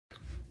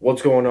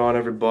What's going on,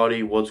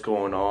 everybody? What's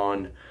going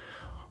on?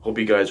 Hope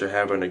you guys are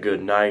having a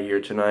good night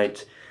here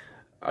tonight.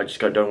 I just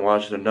got done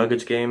watching the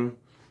Nuggets game.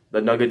 The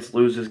Nuggets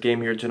lose this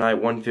game here tonight,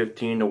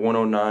 115 to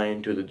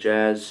 109 to the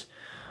Jazz.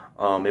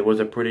 It was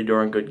a pretty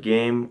darn good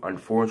game.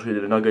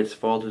 Unfortunately, the Nuggets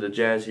fall to the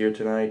Jazz here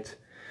tonight.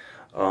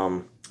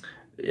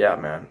 Yeah,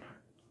 man.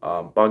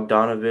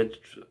 Bogdanovic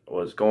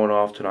was going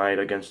off tonight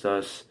against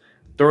us.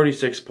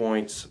 36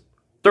 points,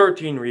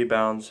 13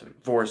 rebounds,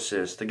 4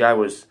 assists. The guy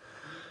was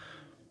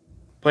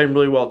playing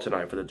really well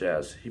tonight for the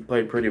Jazz. He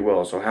played pretty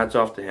well, so hats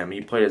off to him. He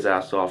played his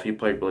ass off. He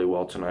played really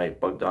well tonight,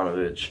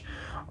 Bogdanovic.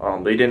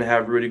 They didn't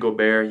have Rudy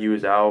Gobert. He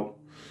was out.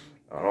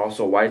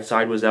 Also,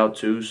 Whiteside was out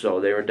too, so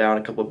they were down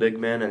a couple big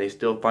men, and they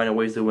still finding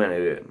ways to win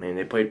it. I mean,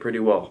 they played pretty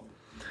well.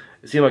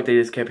 It seemed like they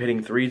just kept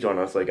hitting threes on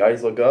us. Like, I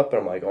just look up,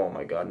 and I'm like, oh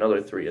my God,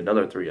 another three,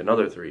 another three,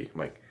 another three. I'm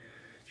like,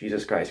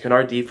 Jesus Christ. Can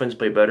our defense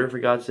play better, for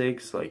God's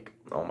sakes? Like,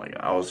 oh my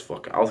God, I was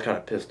kind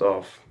of pissed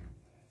off.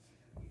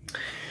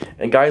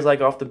 And guys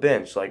like off the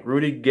bench, like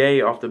Rudy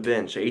Gay off the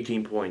bench,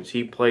 18 points.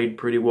 He played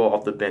pretty well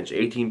off the bench,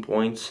 18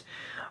 points.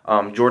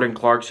 Jordan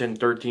Clarkson,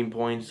 13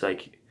 points.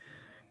 Like,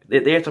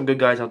 they had some good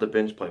guys off the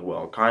bench play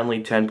well.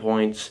 Conley, 10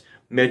 points.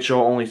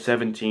 Mitchell, only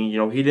 17. You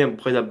know, he didn't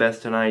play the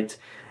best tonight,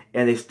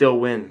 and they still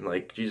win.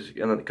 Like, Jesus,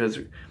 because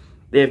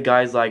they have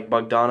guys like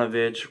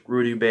Bogdanovic,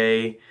 Rudy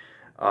Gay,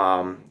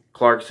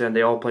 Clarkson.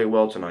 They all play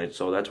well tonight.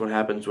 So that's what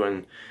happens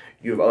when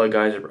you have other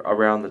guys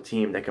around the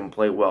team that can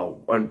play well.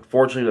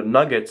 Unfortunately, the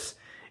Nuggets,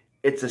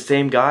 it's the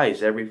same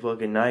guys every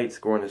fucking night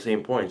scoring the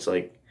same points.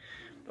 Like,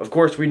 of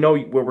course, we know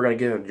what we're going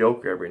to give him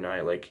Joker every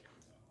night. Like,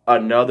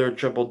 another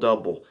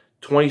triple-double.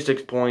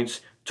 26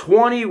 points,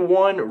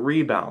 21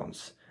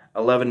 rebounds,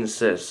 11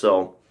 assists.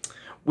 So,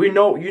 you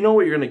know what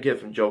you're going to get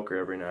from Joker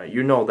every night.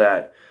 You know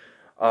that.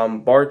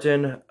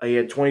 Barton, he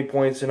had 20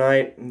 points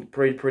tonight. He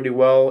played pretty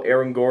well.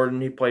 Aaron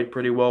Gordon, he played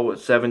pretty well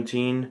with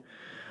 17.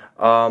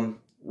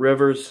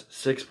 Rivers,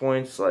 6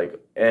 points,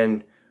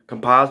 and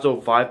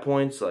Campazzo, 5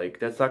 points. Like,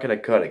 that's not going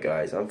to cut it,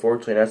 guys.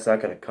 Unfortunately, that's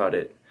not going to cut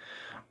it.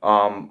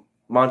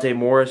 Monte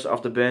Morris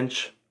off the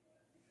bench,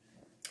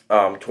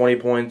 20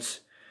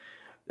 points.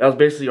 That was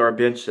basically our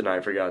bench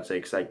tonight, for God's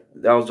sakes. Like,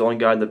 that was the only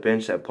guy on the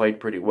bench that played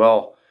pretty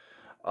well.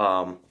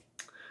 Bones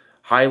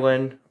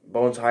Hyland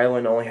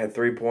only had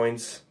 3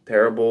 points.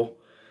 Terrible.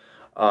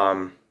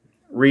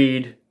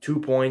 Reed, 2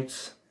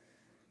 points.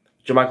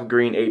 JaMychal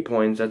Green, 8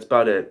 points. That's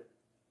about it.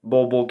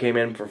 Bol came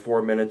in for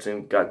 4 minutes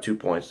and got 2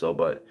 points, though.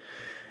 But,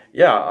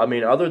 yeah, I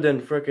mean, other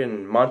than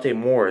freaking Monte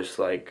Morris,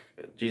 like,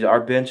 geez,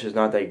 our bench is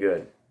not that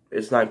good.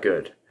 It's not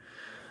good.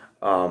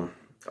 I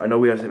know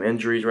we have some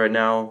injuries right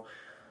now,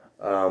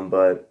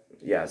 but,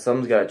 yeah,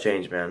 something's got to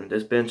change, man.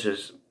 This bench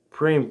is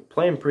playing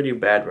pretty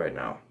bad right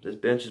now. This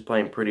bench is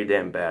playing pretty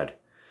damn bad.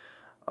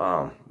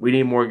 We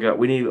need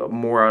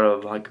more out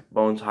of, like,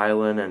 Bones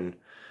Hyland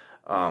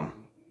and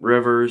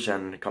Rivers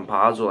and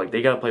Campazzo. Like,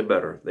 they got to play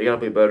better. They got to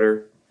play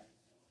better.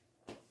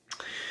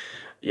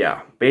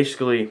 Yeah,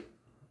 basically,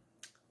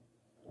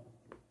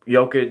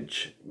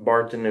 Jokic,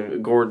 Barton,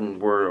 and Gordon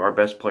were our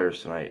best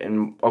players tonight.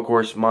 And, of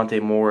course, Monte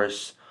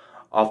Morris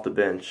off the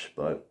bench.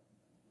 But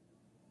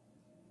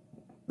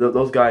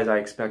those guys, I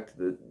expect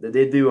that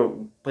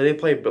they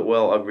play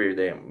well every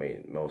day,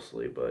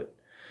 mostly. But,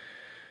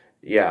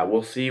 yeah,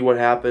 we'll see what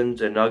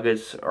happens. The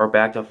Nuggets are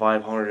back to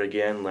 500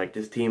 again. Like,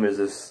 this team is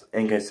just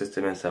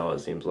inconsistent as hell, it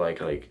seems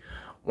like. Like,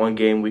 one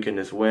game we can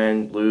just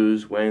win,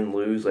 lose.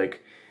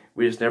 Like,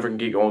 we just never can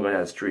get going on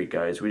that streak,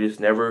 guys. We just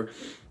never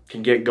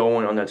can get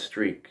going on that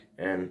streak.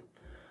 And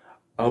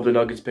I hope the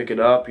Nuggets pick it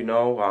up, you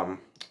know.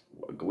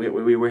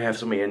 We have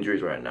so many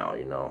injuries right now,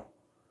 you know.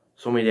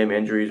 So many damn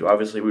injuries.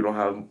 Obviously, we don't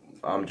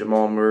have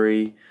Jamal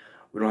Murray.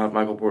 We don't have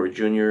Michael Porter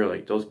Jr.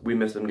 Like, we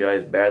miss them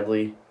guys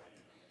badly.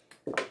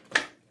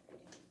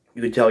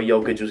 You could tell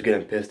Jokic was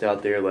getting pissed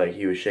out there. Like,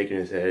 he was shaking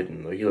his head,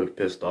 and like, he looked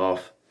pissed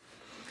off.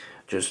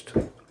 Just,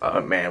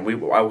 man, we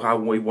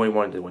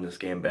wanted to win this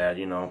game bad,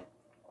 you know.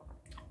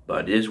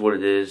 But it is what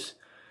it is.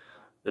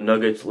 The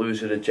Nuggets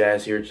lose to the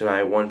Jazz here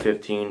tonight,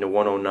 115 to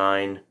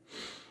 109.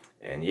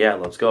 And yeah,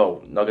 let's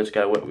go. Nuggets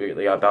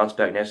they got to bounce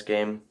back next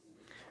game.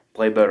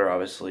 Play better,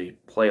 obviously.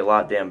 Play a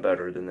lot damn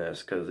better than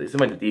this, because it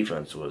seemed like the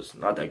defense was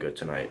not that good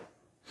tonight.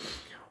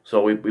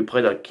 So we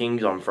play the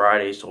Kings on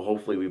Friday, so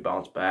hopefully we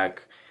bounce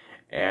back.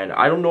 And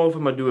I don't know if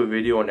I'm going to do a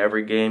video on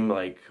every game.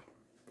 Like,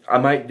 I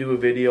might do a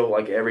video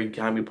like every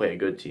time we play a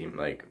good team.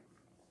 Like,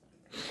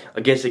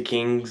 against the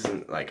Kings,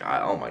 and like,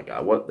 oh my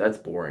God, that's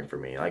boring for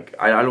me. Like,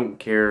 I don't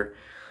care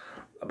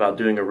about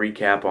doing a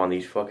recap on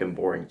these fucking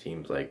boring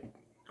teams. Like,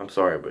 I'm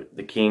sorry, but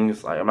the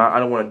Kings, like, I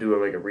don't want to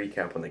do like a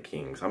recap on the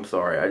Kings. I'm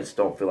sorry, I just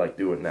don't feel like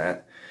doing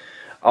that.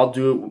 I'll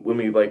do it when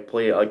we like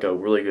play like a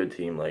really good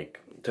team. Like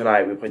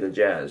tonight we play the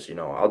Jazz, you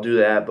know. I'll do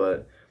that,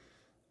 but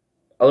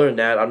other than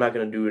that, I'm not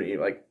gonna do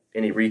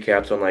any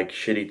recaps on like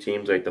shitty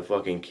teams like the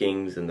fucking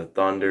Kings and the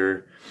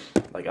Thunder.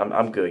 Like,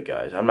 I'm good,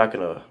 guys. I'm not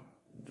gonna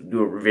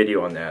do a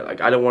video on that.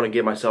 Like, I don't want to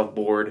get myself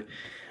bored,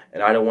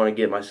 and I don't want to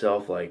get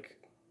myself like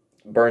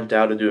burnt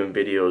out of doing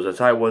videos. That's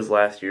how I was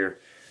last year.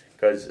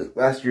 Because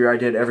last year I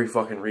did every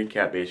fucking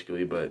recap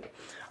basically, but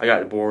I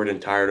got bored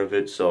and tired of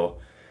it, so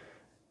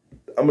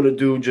I'm gonna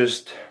do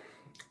just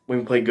when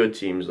we play good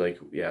teams. Like,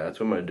 yeah,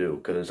 that's what I'm gonna do.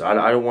 Because I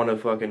don't want to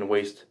fucking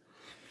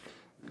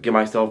get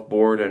myself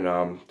bored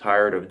and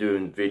tired of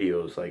doing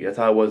videos. Like, that's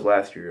how I was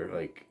last year.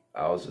 Like,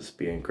 I was just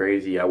being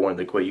crazy. I wanted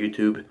to quit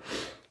YouTube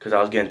because I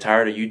was getting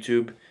tired of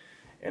YouTube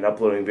and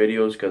uploading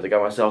videos because I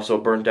got myself so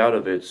burnt out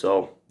of it.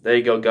 So there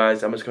you go,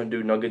 guys. I'm just gonna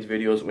do Nuggets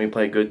videos when we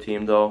play a good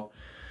team, though.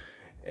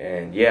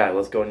 And yeah,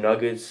 let's go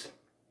Nuggets.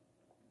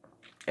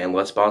 And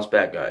let's bounce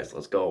back, guys.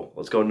 Let's go.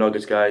 Let's go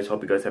Nuggets, guys.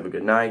 Hope you guys have a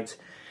good night.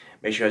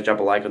 Make sure you guys drop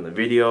a like on the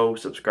video,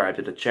 subscribe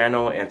to the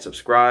channel, and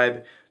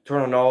subscribe.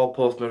 Turn on all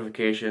post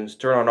notifications.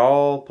 Turn on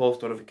all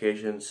post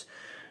notifications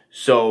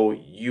so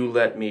you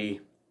get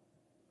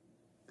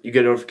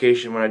a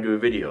notification when I do a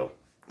video.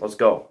 Let's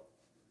go.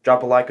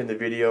 Drop a like on the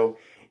video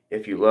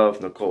if you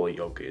love Nikola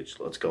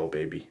Jokic. Let's go,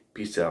 baby.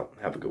 Peace out.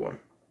 Have a good one.